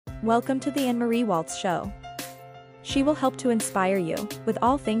Welcome to the Anne-Marie Walts Show. She will help to inspire you with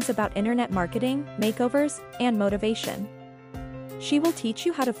all things about internet marketing, makeovers, and motivation. She will teach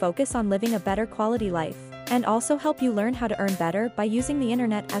you how to focus on living a better quality life, and also help you learn how to earn better by using the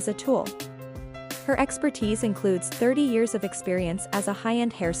internet as a tool. Her expertise includes 30 years of experience as a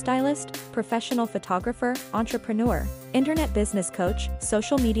high-end hairstylist, professional photographer, entrepreneur, internet business coach,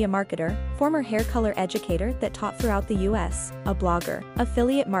 social media marketer, former hair color educator that taught throughout the US, a blogger,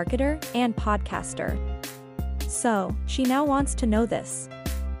 affiliate marketer, and podcaster. So, she now wants to know this.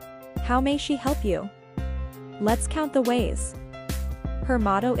 How may she help you? Let's count the ways. Her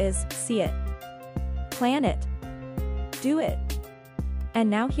motto is, see it, plan it, do it. And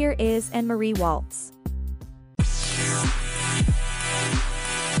now here is Anne-Marie Walts.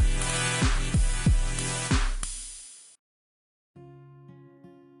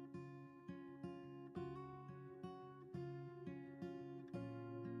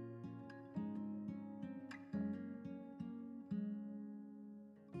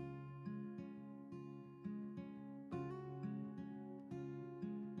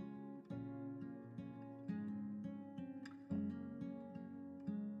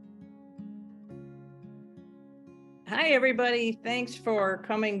 Hi, everybody. Thanks for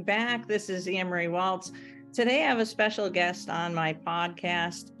coming back. This is Anne-Marie Walts. Today, I have a special guest on my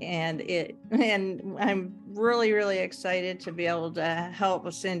podcast, and I'm really excited to be able to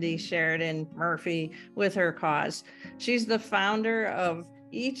help Cindy Sheridan Murphy with her cause. She's the founder of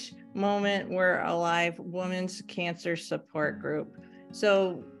Each Moment We're Alive Women's Cancer Support Group.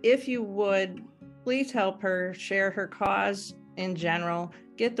 So if you would, please help her share her cause in general,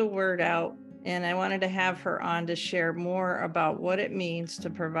 get the word out. And I wanted to have her on to share more about what it means to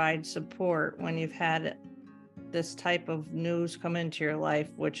provide support when you've had this type of news come into your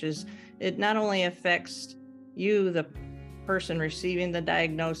life, which is, it not only affects you, the person receiving the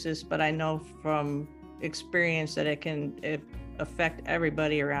diagnosis, but I know from experience that it affect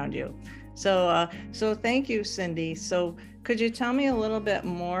everybody around you. So thank you, Cindy. So could you tell me a little bit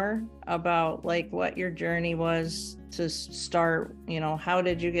more about what your journey was to start, how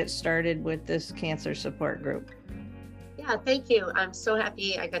did you get started with this cancer support group? Yeah, thank you. I'm so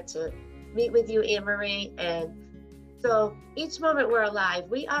happy I got to meet with you, Anne-Marie. And so Each Moment We're Alive,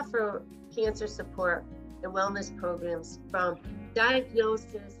 we offer cancer support and wellness programs from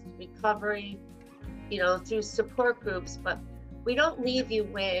diagnosis, recovery, through support groups, but we don't leave you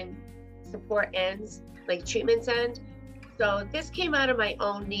when support ends, like treatments end. So this came out of my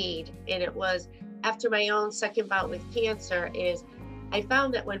own need, and it was after my own second bout with cancer. Is I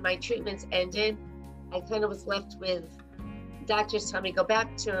found that when my treatments ended, I kind of was left with doctors telling me go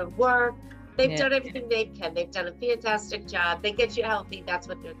back to work. They've done everything they can. They've done a fantastic job. They get you healthy. That's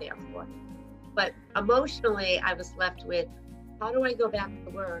what they're there for. But emotionally, I was left with, how do I go back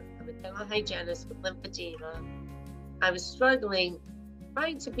to work? I'm a dental hygienist with lymphedema. I was struggling,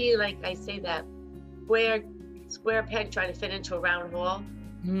 trying to be, like I say, that square peg trying to fit into a round hole.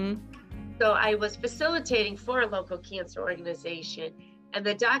 Mm-hmm. So I was facilitating for a local cancer organization, and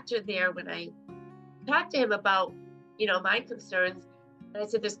the doctor there, when I talked to him about, my concerns, and I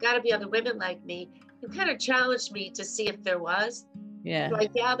said, there's got to be other women like me, he kind of challenged me to see if there was. Yeah. So I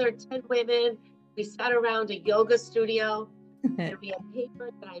gathered 10 women. We sat around a yoga studio, and we had paper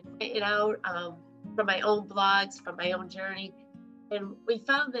that I printed out from my own blogs, from my own journey. And we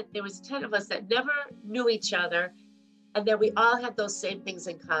found that there was 10 of us that never knew each other, and that we all had those same things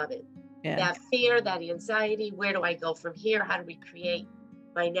in common. Yeah. That fear, that anxiety, where do I go from here? How do we create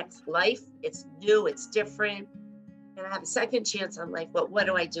my next life? It's new, it's different, and I have a second chance on life, but what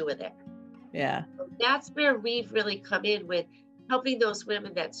do I do with it? Yeah. So that's where we've really come in with helping those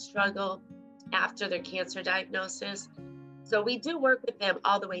women that struggle after their cancer diagnosis. So we do work with them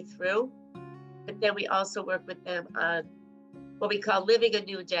all the way through, but then we also work with them on what we call Living a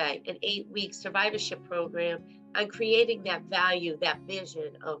New Day, an 8-week survivorship program on creating that value, that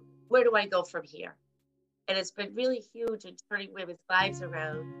vision of where do I go from here? And it's been really huge in turning women's lives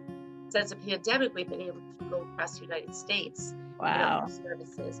around. Since the pandemic, we've been able to go across the United States. Wow.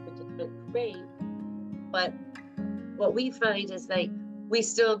 Services, which has been great. But what we find is we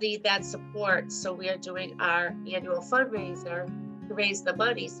still need that support. So we are doing our annual fundraiser to raise the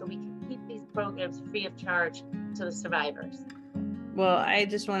money so we can keep these programs free of charge to the survivors. Well, I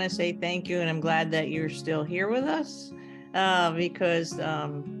just want to say thank you, and I'm glad that you're still here with us because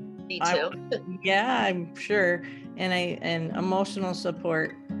me too. Yeah, I'm sure. And emotional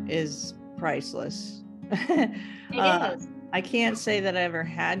support is priceless. It is. I can't say that I ever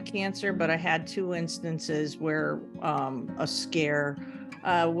had cancer, but I had 2 instances where a scare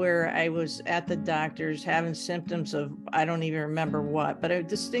where I was at the doctor's having symptoms of, I don't even remember what, but I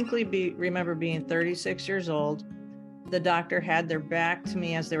distinctly remember being 36 years old. The doctor had their back to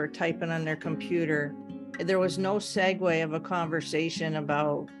me as they were typing on their computer. There was no segue of a conversation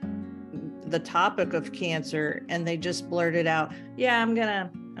about the topic of cancer, and they just blurted out, yeah, I'm gonna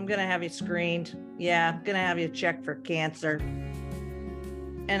have you screened. Yeah, I'm gonna have you checked for cancer.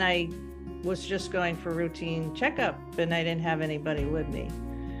 And I was just going for routine checkup, and I didn't have anybody with me.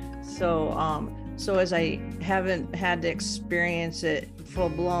 So as I haven't had to experience it full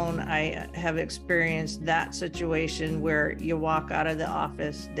blown, I have experienced that situation where you walk out of the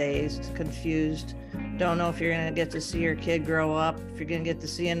office dazed, confused, don't know if you're going to get to see your kid grow up, if you're going to get to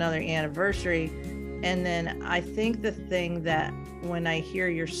see another anniversary. And then I think the thing that when I hear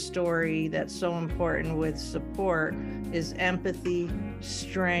your story that's so important with support is empathy,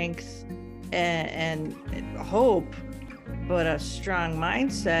 strength, and hope, but a strong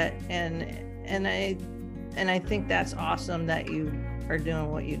mindset. And I think that's awesome that you are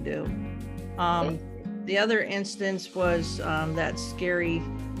doing what you do. The other instance was that scary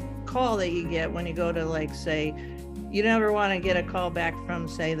call that you get when you go to, like, say, you never want to get a call back from,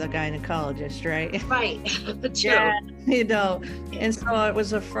 say, the gynecologist, right? Right. Yeah, you know. And so it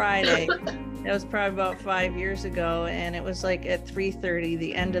was a Friday. It was probably about 5 years ago, and it was like at 3:30,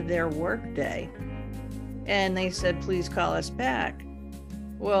 the end of their work day. And they said, please call us back.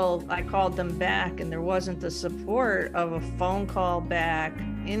 Well, I called them back, and there wasn't the support of a phone call back,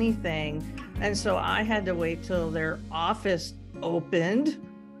 anything. And so I had to wait till their office opened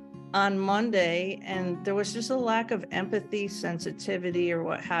on Monday, and there was just a lack of empathy, sensitivity, or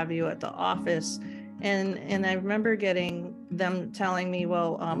what have you at the office. And I remember getting them telling me,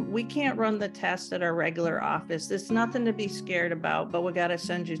 well, we can't run the test at our regular office. It's nothing to be scared about, but we got to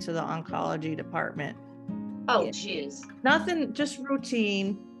send you to the oncology department. Oh, geez. Nothing, just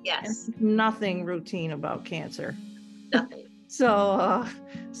routine. Yes. Nothing routine about cancer. Nothing. So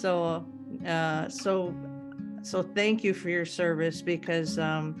thank you for your service, because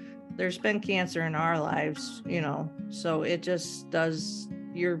there's been cancer in our lives, you know, so it just does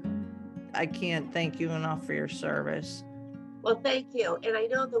I can't thank you enough for your service. Well, thank you. And I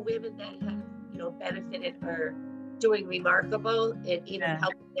know the women that have, you know, benefited are doing remarkable, and even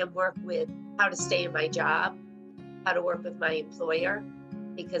helping them work with how to stay in my job, how to work with my employer,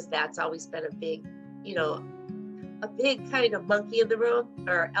 because that's always been a big, you know, a big kind of monkey in the room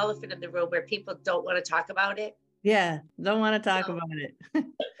or elephant in the room where people don't want to talk about it. Yeah, don't want to talk about it.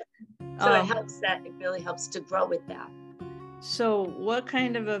 So it really helps to grow with that. So what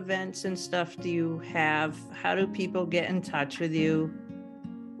kind of events and stuff do you have? How do people get in touch with you?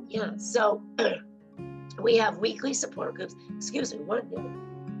 Yeah, so we have weekly support groups. Excuse me, one minute.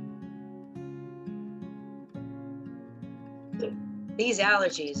 These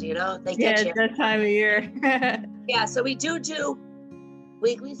allergies, you know, they get you. That time of year. Yeah, so we do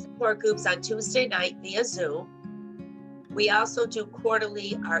weekly support groups on Tuesday night via Zoom. We also do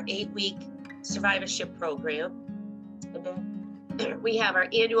quarterly our 8-week survivorship program. And then we have our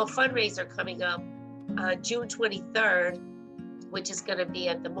annual fundraiser coming up on June 23rd, which is going to be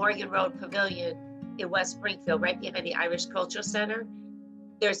at the Morgan Road Pavilion in West Springfield, right behind the Irish Cultural Center.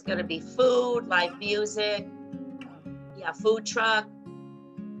 There's going to be food, live music, food truck,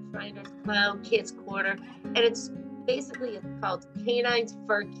 Shriners Clown, Kids Corner, and it's called Canines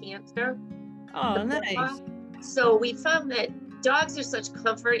for Cancer. Oh, nice. So we found that dogs are such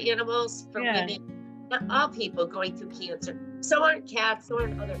comfort animals for women, not all people going through cancer. So aren't cats, so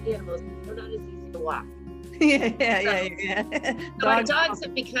aren't other animals. They're not as easy to walk. Yeah. So our dogs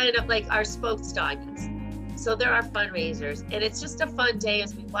have been kind of like our spokesdoggies. So there are fundraisers, and it's just a fun day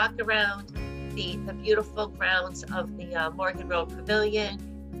as we walk around the beautiful grounds of the Morgan Road Pavilion,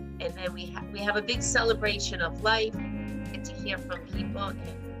 and then we have a big celebration of life. Get to hear from people, and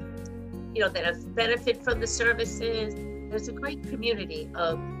you know, that have benefit from the services. There's a great community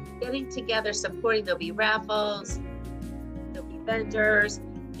of getting together, supporting. There'll be raffles, there'll be vendors.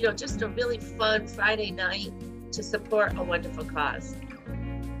 You know, just a really fun Friday night to support a wonderful cause.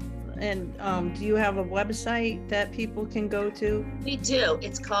 And do you have a website that people can go to? We do.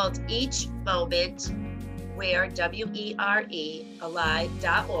 It's called Each Moment, where WERE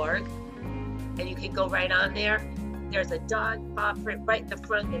alive.org. And you can go right on there. There's a dog paw print right in the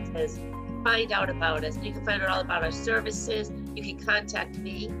front that says, find out about us. And you can find out all about our services. You can contact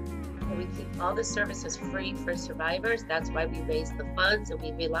me. And we keep all the services free for survivors. That's why we raise the funds, and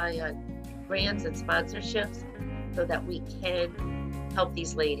we rely on grants and sponsorships so that we can help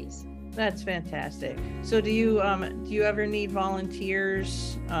these ladies. That's fantastic. So do you ever need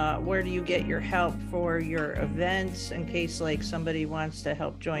volunteers? Where do you get your help for your events in case like somebody wants to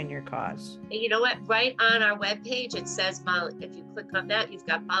help join your cause? And you know what? Right on our webpage, it says, if you click on that, you've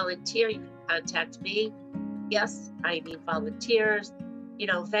got volunteer, you can contact me. Yes, I need volunteers,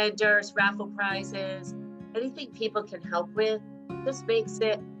 vendors, raffle prizes, anything people can help with. This makes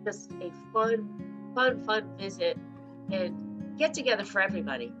it just a fun visit and get together for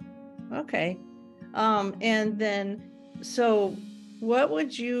everybody. Okay. And then, so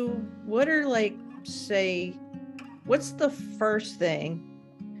what's the first thing,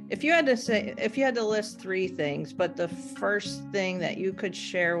 if you had to list three things, but the first thing that you could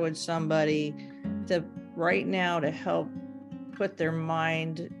share with somebody right now to help put their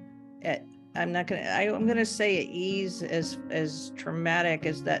mind at, I'm going to say at ease, as traumatic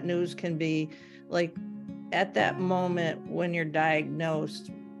as that news can be, like at that moment when you're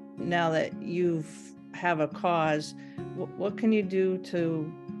diagnosed, now that have a cause, what can you do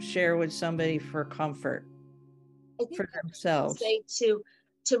to share with somebody for comfort for themselves? Say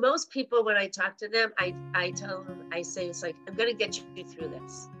to most people, when I talk to them, I tell them, I say, it's like, I'm going to get you through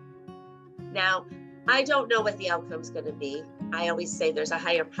this. Now, I don't know what the outcome's going to be. I always say there's a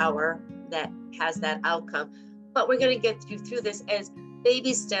higher power that has that outcome, but we're going to get you through this as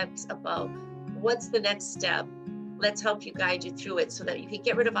baby steps about what's the next step. Let's help you, guide you through it so that you can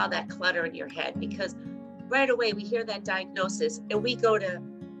get rid of all that clutter in your head, because right away we hear that diagnosis and we go to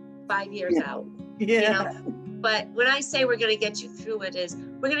 5 years out. Yeah. But when I say we're going to get you through it, is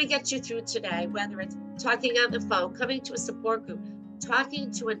we're going to get you through today, whether it's talking on the phone, coming to a support group, talking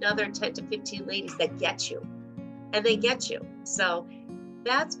to another 10 to 15 ladies that get you, and they get you. So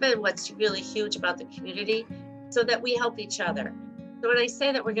that's been what's really huge about the community, so that we help each other. So when I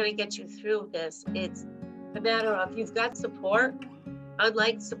say that we're going to get you through this, it's a matter of, you've got support,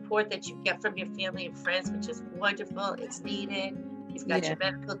 unlike support that you get from your family and friends, which is wonderful, it's needed. You've got your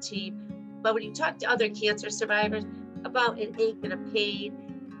medical team. But when you talk to other cancer survivors about an ache and a pain,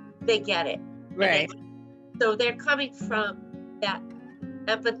 they get it. Right. So they're coming from that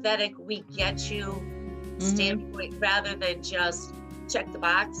empathetic, we get you standpoint, rather than just check the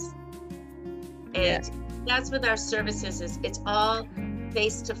box. And that's with our services, is it's all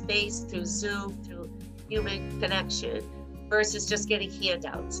face-to-face, through Zoom, through human connection, versus just getting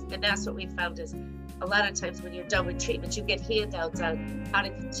handouts. And that's what we found is, a lot of times when you're done with treatment, you get handouts on how to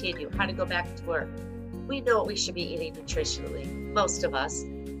continue, how to go back to work. We know what we should be eating nutritionally, most of us.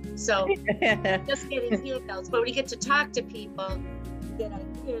 So just getting handouts. But when you get to talk to people, you get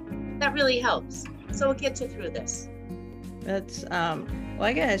ideas, that really helps. So we'll get you through this. That's, well,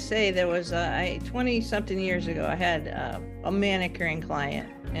 I gotta say, there was 20 something years ago, I had a manicuring client,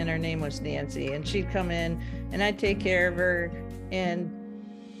 and her name was Nancy, and she'd come in and I'd take care of her, and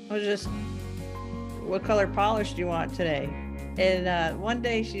I was just, what color polish do you want today? And one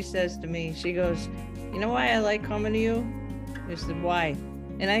day she says to me, she goes, you know why I like coming to you? I said, why?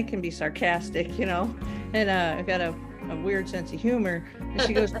 And I can be sarcastic, and I've got a weird sense of humor. And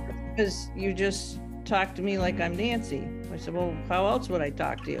she goes, because you just talk to me like I'm Nancy. I said, well, how else would I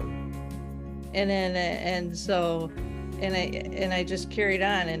talk to you? And then, and I just carried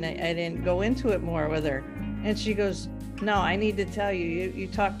on, and I didn't go into it more with her. And she goes, no, I need to tell you, you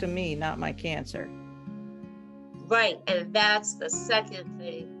talk to me, not my cancer. Right. And that's the second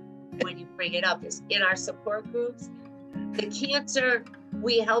thing when you bring it up, is in our support groups, the cancer,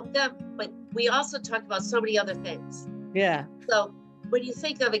 we help them, but we also talk about so many other things. Yeah. So when you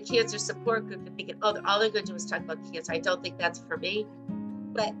think of a cancer support group, you're thinking, oh, all they're going to do is talk about cancer. I don't think that's for me.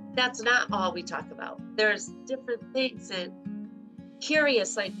 But that's not all we talk about. There's different things, and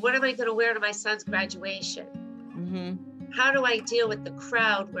curious, like, what am I going to wear to my son's graduation? Mm-hmm. How do I deal with the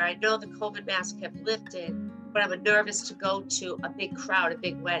crowd where I know the COVID mask have lifted, but I'm nervous to go to a big crowd, a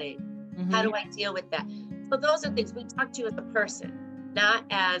big wedding? Mm-hmm. How do I deal with that? So those are things we talk to you as a person, not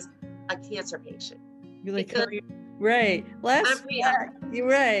as a cancer patient. You're like, right. You're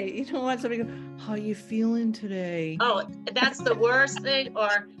right. You don't want somebody to go, how are you feeling today? Oh, that's the worst thing.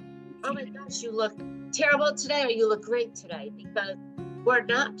 Or, oh my gosh, you look terrible today, or you look great today. Because we're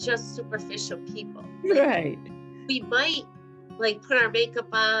not just superficial people. Right. We might put our makeup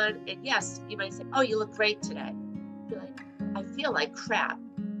on, and yes, you might say, oh, you look great today. You're like, I feel like crap.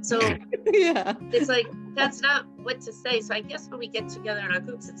 So yeah, it's like, that's not what to say. So I guess when we get together in our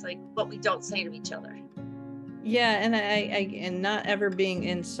groups, it's like what we don't say to each other. Yeah, and and not ever being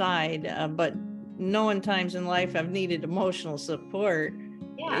inside, but knowing times in life I've needed emotional support.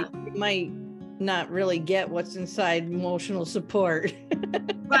 Yeah, you might not really get what's inside emotional support.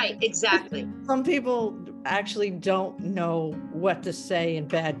 Right, exactly. Some people actually don't know what to say in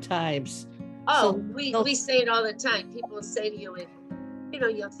bad times. Oh, we say it all the time. People say to you, and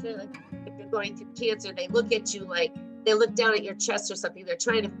you'll say, like, if you're going through cancer, they look at you like, they look down at your chest or something. They're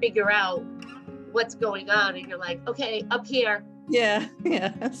trying to figure out what's going on, and you're like, okay, up here. Yeah.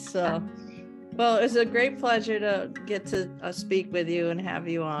 So, well, it's a great pleasure to get to speak with you and have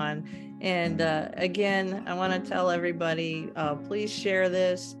you on. And again, I want to tell everybody, please share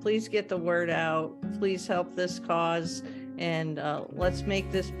this, please get the word out, please help this cause, and let's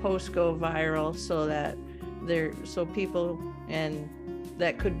make this post go viral so people, and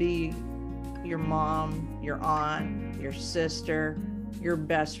that could be your mom, your aunt, your sister, your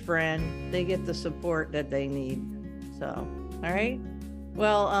best friend, they get the support that they need. So, all right.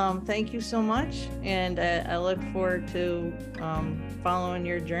 Well, thank you so much, and I look forward to following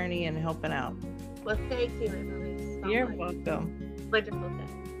your journey and helping out. Well, thank you, Emily. You're welcome. Wonderful day.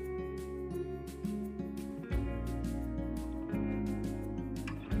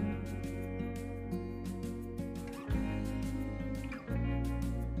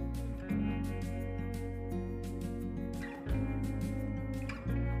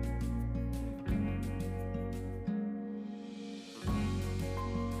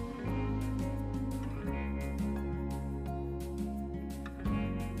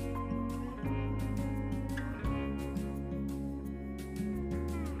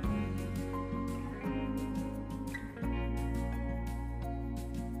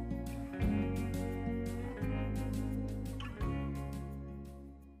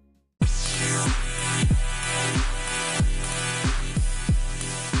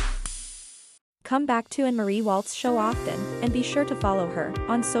 Come back to Anne-Marie Walts' show often, and be sure to follow her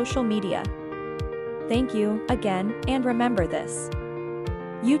on social media. Thank you again, and remember this: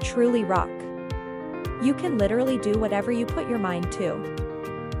 you truly rock. You can literally do whatever you put your mind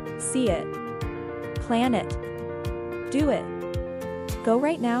to. See it. Plan it. Do it. Go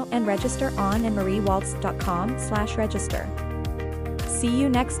right now and register on AnneMarieWalts.com/register. See you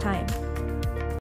next time.